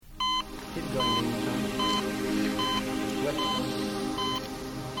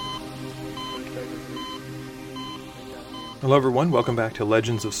Hello everyone, welcome back to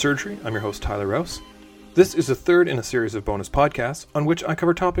Legends of Surgery. I'm your host Tyler Rouse. This is the third in a series of bonus podcasts on which I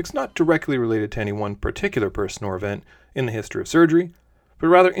cover topics not directly related to any one particular person or event in the history of surgery, but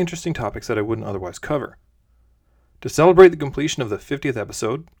rather interesting topics that I wouldn't otherwise cover. To celebrate the completion of the 50th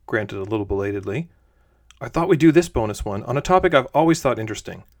episode, granted a little belatedly, I thought we'd do this bonus one on a topic I've always thought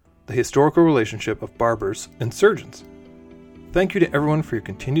interesting, the historical relationship of barbers and surgeons. Thank you to everyone for your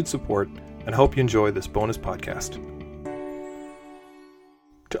continued support, and I hope you enjoy this bonus podcast.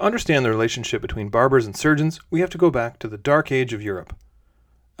 To understand the relationship between barbers and surgeons, we have to go back to the Dark Age of Europe.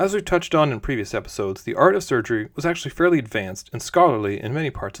 As we've touched on in previous episodes, the art of surgery was actually fairly advanced and scholarly in many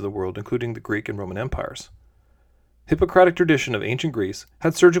parts of the world, including the Greek and Roman empires. Hippocratic tradition of ancient Greece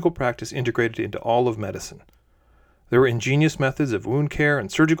had surgical practice integrated into all of medicine. There were ingenious methods of wound care and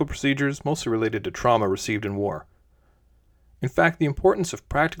surgical procedures mostly related to trauma received in war. In fact, the importance of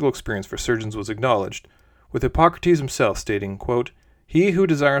practical experience for surgeons was acknowledged, with Hippocrates himself stating, quote, "He who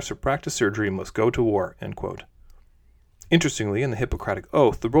desires to practice surgery must go to war," end quote. Interestingly, in the Hippocratic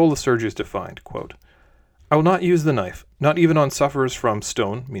Oath, the role of surgery is defined, quote, "I will not use the knife, not even on sufferers from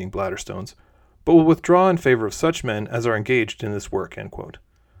stone," meaning bladder stones, "but will withdraw in favor of such men as are engaged in this work," end quote.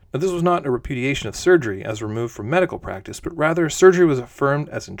 Now, this was not a repudiation of surgery as removed from medical practice, but rather surgery was affirmed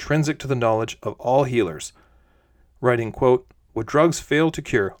as intrinsic to the knowledge of all healers, writing, quote, "What drugs fail to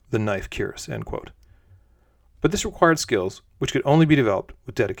cure, the knife cures," end quote. But this required skills, which could only be developed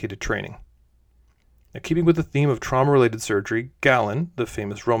with dedicated training. Now, keeping with the theme of trauma-related surgery, Galen, the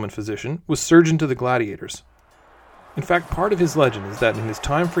famous Roman physician, was surgeon to the gladiators. In fact, part of his legend is that in his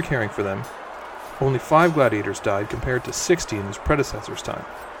time for caring for them, only 5 gladiators died compared to 60 in his predecessor's time.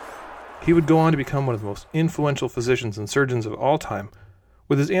 He would go on to become one of the most influential physicians and surgeons of all time,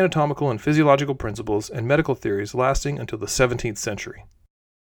 with his anatomical and physiological principles and medical theories lasting until the 17th century.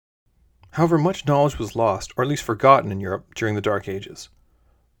 However, much knowledge was lost, or at least forgotten, in Europe during the Dark Ages.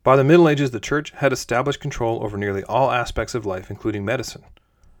 By the Middle Ages, the Church had established control over nearly all aspects of life, including medicine.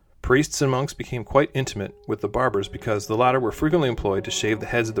 Priests and monks became quite intimate with the barbers because the latter were frequently employed to shave the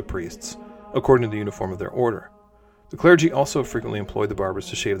heads of the priests, according to the uniform of their order. The clergy also frequently employed the barbers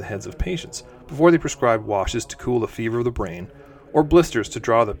to shave the heads of patients before they prescribed washes to cool the fever of the brain, or blisters to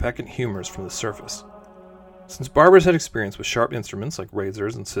draw the peccant humors from the surface. Since barbers had experience with sharp instruments like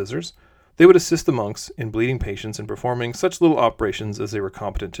razors and scissors, they would assist the monks in bleeding patients and performing such little operations as they were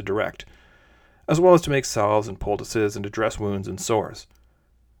competent to direct, as well as to make salves and poultices and to dress wounds and sores.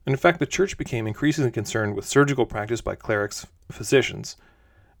 And in fact, the Church became increasingly concerned with surgical practice by clerics, physicians,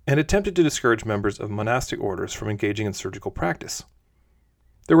 and attempted to discourage members of monastic orders from engaging in surgical practice.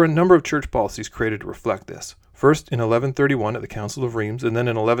 There were a number of church policies created to reflect this, first in 1131 at the Council of Rheims and then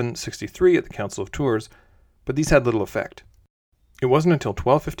in 1163 at the Council of Tours, but these had little effect. It wasn't until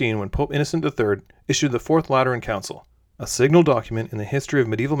 1215 when Pope Innocent III issued the Fourth Lateran Council, a signal document in the history of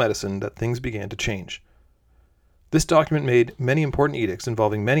medieval medicine, that things began to change. This document made many important edicts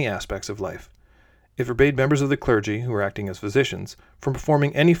involving many aspects of life. It forbade members of the clergy, who were acting as physicians, from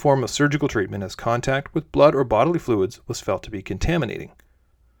performing any form of surgical treatment as contact with blood or bodily fluids was felt to be contaminating.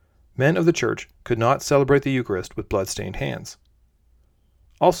 Men of the Church could not celebrate the Eucharist with blood-stained hands.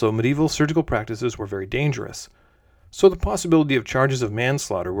 Also, medieval surgical practices were very dangerous, so the possibility of charges of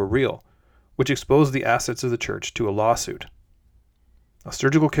manslaughter were real, which exposed the assets of the Church to a lawsuit.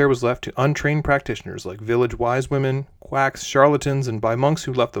 Surgical care was left to untrained practitioners like village wise women, quacks, charlatans, and by monks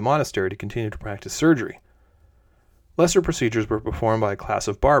who left the monastery to continue to practice surgery. Lesser procedures were performed by a class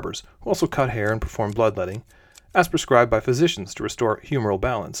of barbers, who also cut hair and performed bloodletting, as prescribed by physicians to restore humoral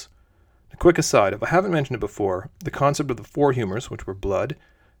balance. A quick aside, if I haven't mentioned it before, the concept of the 4 humors, which were blood,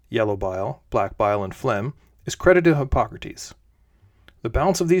 yellow bile, black bile, and phlegm, is credited to Hippocrates. The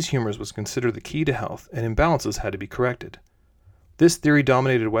balance of these humors was considered the key to health, and imbalances had to be corrected. This theory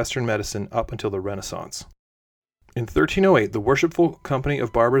dominated Western medicine up until the Renaissance. In 1308, the Worshipful Company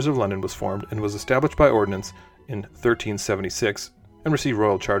of Barbers of London was formed and was established by ordinance in 1376 and received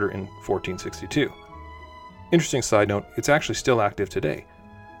royal charter in 1462. Interesting side note, it's actually still active today.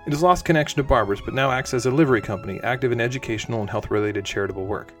 It has lost connection to barbers, but now acts as a livery company active in educational and health-related charitable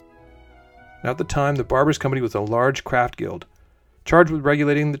work. Now, at the time, the Barbers' Company was a large craft guild, charged with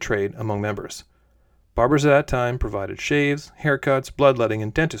regulating the trade among members. Barbers at that time provided shaves, haircuts, bloodletting,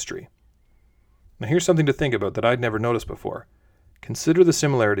 and dentistry. Now, here's something to think about that I'd never noticed before. Consider the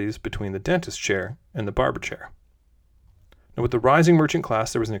similarities between the dentist chair and the barber chair. Now, with the rising merchant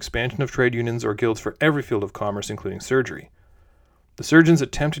class, there was an expansion of trade unions or guilds for every field of commerce, including surgery. The surgeons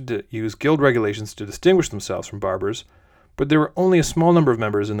attempted to use guild regulations to distinguish themselves from barbers, but there were only a small number of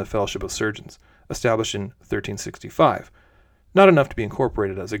members in the Fellowship of Surgeons, established in 1365, not enough to be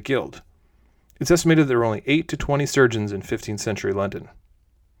incorporated as a guild. It's estimated there were only 8 to 20 surgeons in 15th century London.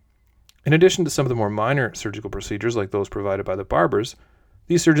 In addition to some of the more minor surgical procedures like those provided by the barbers,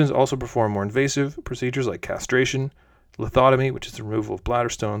 these surgeons also performed more invasive procedures like castration, lithotomy, which is the removal of bladder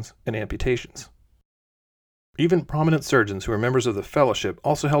stones, and amputations. Even prominent surgeons who were members of the Fellowship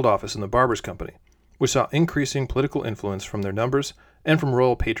also held office in the Barbers' Company, which saw increasing political influence from their numbers and from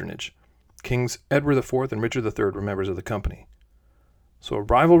royal patronage. Kings Edward IV and Richard III were members of the company. So a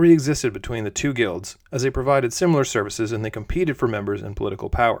rivalry existed between the two guilds, as they provided similar services and they competed for members and political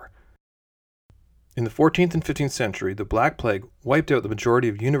power. In the 14th and 15th century, the Black Plague wiped out the majority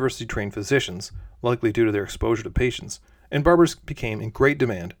of university-trained physicians, likely due to their exposure to patients, and barbers became in great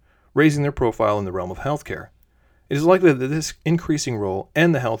demand, raising their profile in the realm of healthcare. It is likely that this increasing role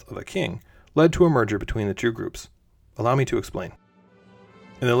and the health of a king led to a merger between the two groups. Allow me to explain.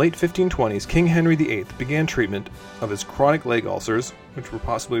 In the late 1520s, King Henry VIII began treatment of his chronic leg ulcers, which were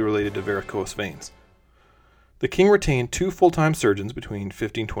possibly related to varicose veins. The king retained 2 full-time surgeons between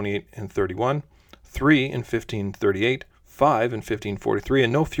 1528 and 31, 3 in 1538, 5 in 1543,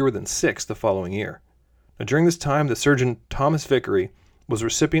 and no fewer than 6 the following year. Now, during this time, the surgeon Thomas Vicary was a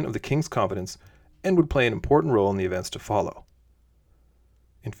recipient of the king's confidence and would play an important role in the events to follow.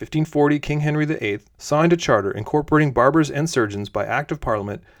 In 1540, King Henry VIII signed a charter incorporating barbers and surgeons by Act of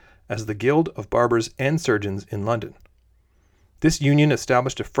Parliament as the Guild of Barbers and Surgeons in London. This union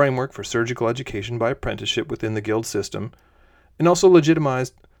established a framework for surgical education by apprenticeship within the guild system and also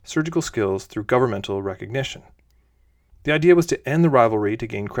legitimized surgical skills through governmental recognition. The idea was to end the rivalry to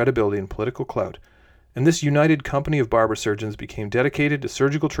gain credibility and political clout, and this united company of barber surgeons became dedicated to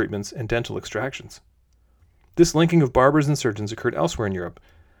surgical treatments and dental extractions. This linking of barbers and surgeons occurred elsewhere in Europe,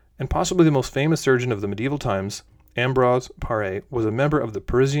 and possibly the most famous surgeon of the medieval times, Ambroise Paré, was a member of the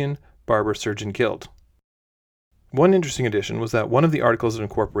Parisian Barber Surgeon Guild. One interesting addition was that one of the Articles of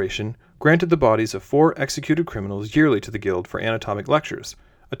Incorporation granted the bodies of 4 executed criminals yearly to the guild for anatomic lectures,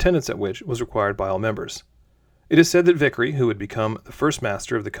 attendance at which was required by all members. It is said that Vicary, who would become the first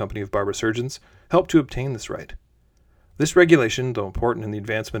master of the Company of Barber Surgeons, helped to obtain this right. This regulation, though important in the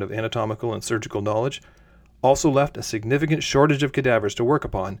advancement of anatomical and surgical knowledge, also left a significant shortage of cadavers to work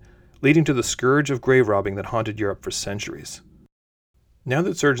upon, leading to the scourge of grave robbing that haunted Europe for centuries. Now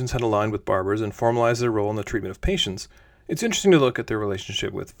that surgeons had aligned with barbers and formalized their role in the treatment of patients, it's interesting to look at their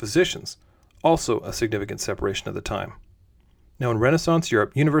relationship with physicians, also a significant separation at the time. Now in Renaissance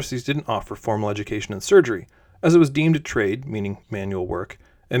Europe, universities didn't offer formal education in surgery, as it was deemed a trade, meaning manual work,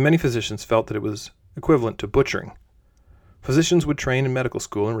 and many physicians felt that it was equivalent to butchering. Physicians would train in medical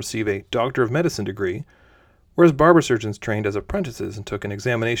school and receive a Doctor of Medicine degree, whereas barber surgeons trained as apprentices and took an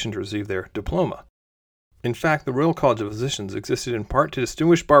examination to receive their diploma. In fact, the Royal College of Physicians existed in part to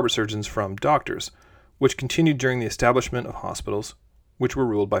distinguish barber surgeons from doctors, which continued during the establishment of hospitals, which were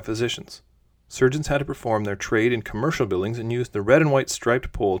ruled by physicians. Surgeons had to perform their trade in commercial buildings and used the red and white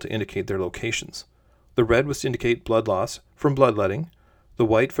striped pole to indicate their locations. The red was to indicate blood loss from bloodletting, the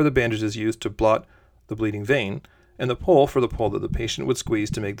white for the bandages used to blot the bleeding vein, and the pole for the pole that the patient would squeeze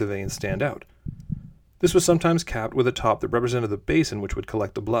to make the vein stand out. This was sometimes capped with a top that represented the basin which would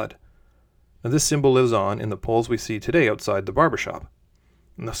collect the blood. Now, this symbol lives on in the poles we see today outside the barber shop.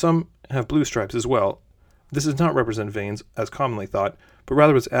 Now, some have blue stripes as well. This does not represent veins as commonly thought, but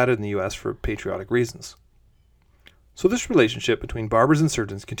rather was added in the U.S. for patriotic reasons. So this relationship between barbers and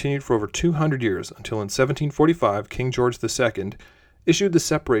surgeons continued for over 200 years until in 1745 King George II issued the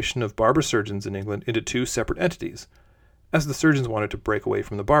separation of barber surgeons in England into 2 separate entities, as the surgeons wanted to break away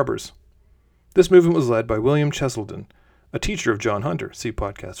from the barbers. This movement was led by William Cheselden, a teacher of John Hunter, see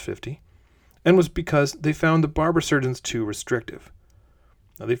podcast 50, and was because they found the barber surgeons too restrictive.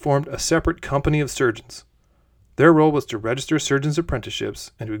 Now they formed a separate company of surgeons. Their role was to register surgeons'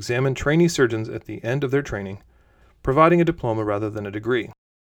 apprenticeships and to examine trainee surgeons at the end of their training, providing a diploma rather than a degree.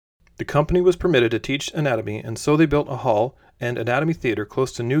 The company was permitted to teach anatomy, and so they built a hall and anatomy theatre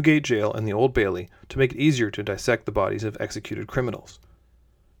close to Newgate Jail and the Old Bailey to make it easier to dissect the bodies of executed criminals.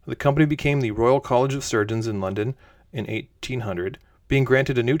 The company became the Royal College of Surgeons in London in 1800, being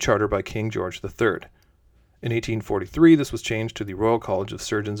granted a new charter by King George III. In 1843, this was changed to the Royal College of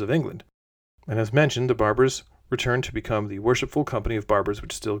Surgeons of England. And as mentioned, the barbers returned to become the worshipful company of barbers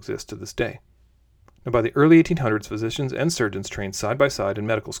which still exists to this day. Now, by the early 1800s, physicians and surgeons trained side by side in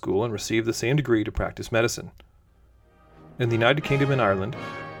medical school and received the same degree to practice medicine. In the United Kingdom and Ireland,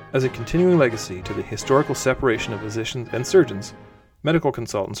 as a continuing legacy to the historical separation of physicians and surgeons, medical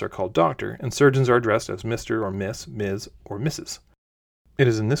consultants are called doctor, and surgeons are addressed as Mr. or Miss, Ms., or Mrs. It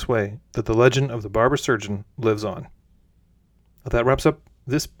is in this way that the legend of the barber surgeon lives on. Now, that wraps up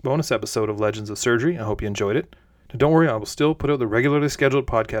this bonus episode of Legends of Surgery. I hope you enjoyed it. Now, don't worry, I will still put out the regularly scheduled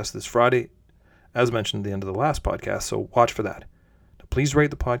podcast this Friday as mentioned at the end of the last podcast, so watch for that. Now, please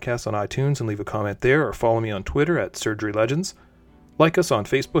rate the podcast on iTunes and leave a comment there, or follow me on Twitter at Surgery Legends. Like us on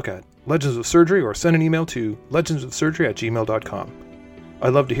Facebook at Legends of Surgery, or send an email to legendsofsurgery@gmail.com.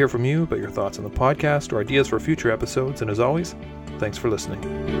 I'd love to hear from you about your thoughts on the podcast or ideas for future episodes, and as always, thanks for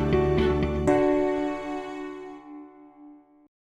listening.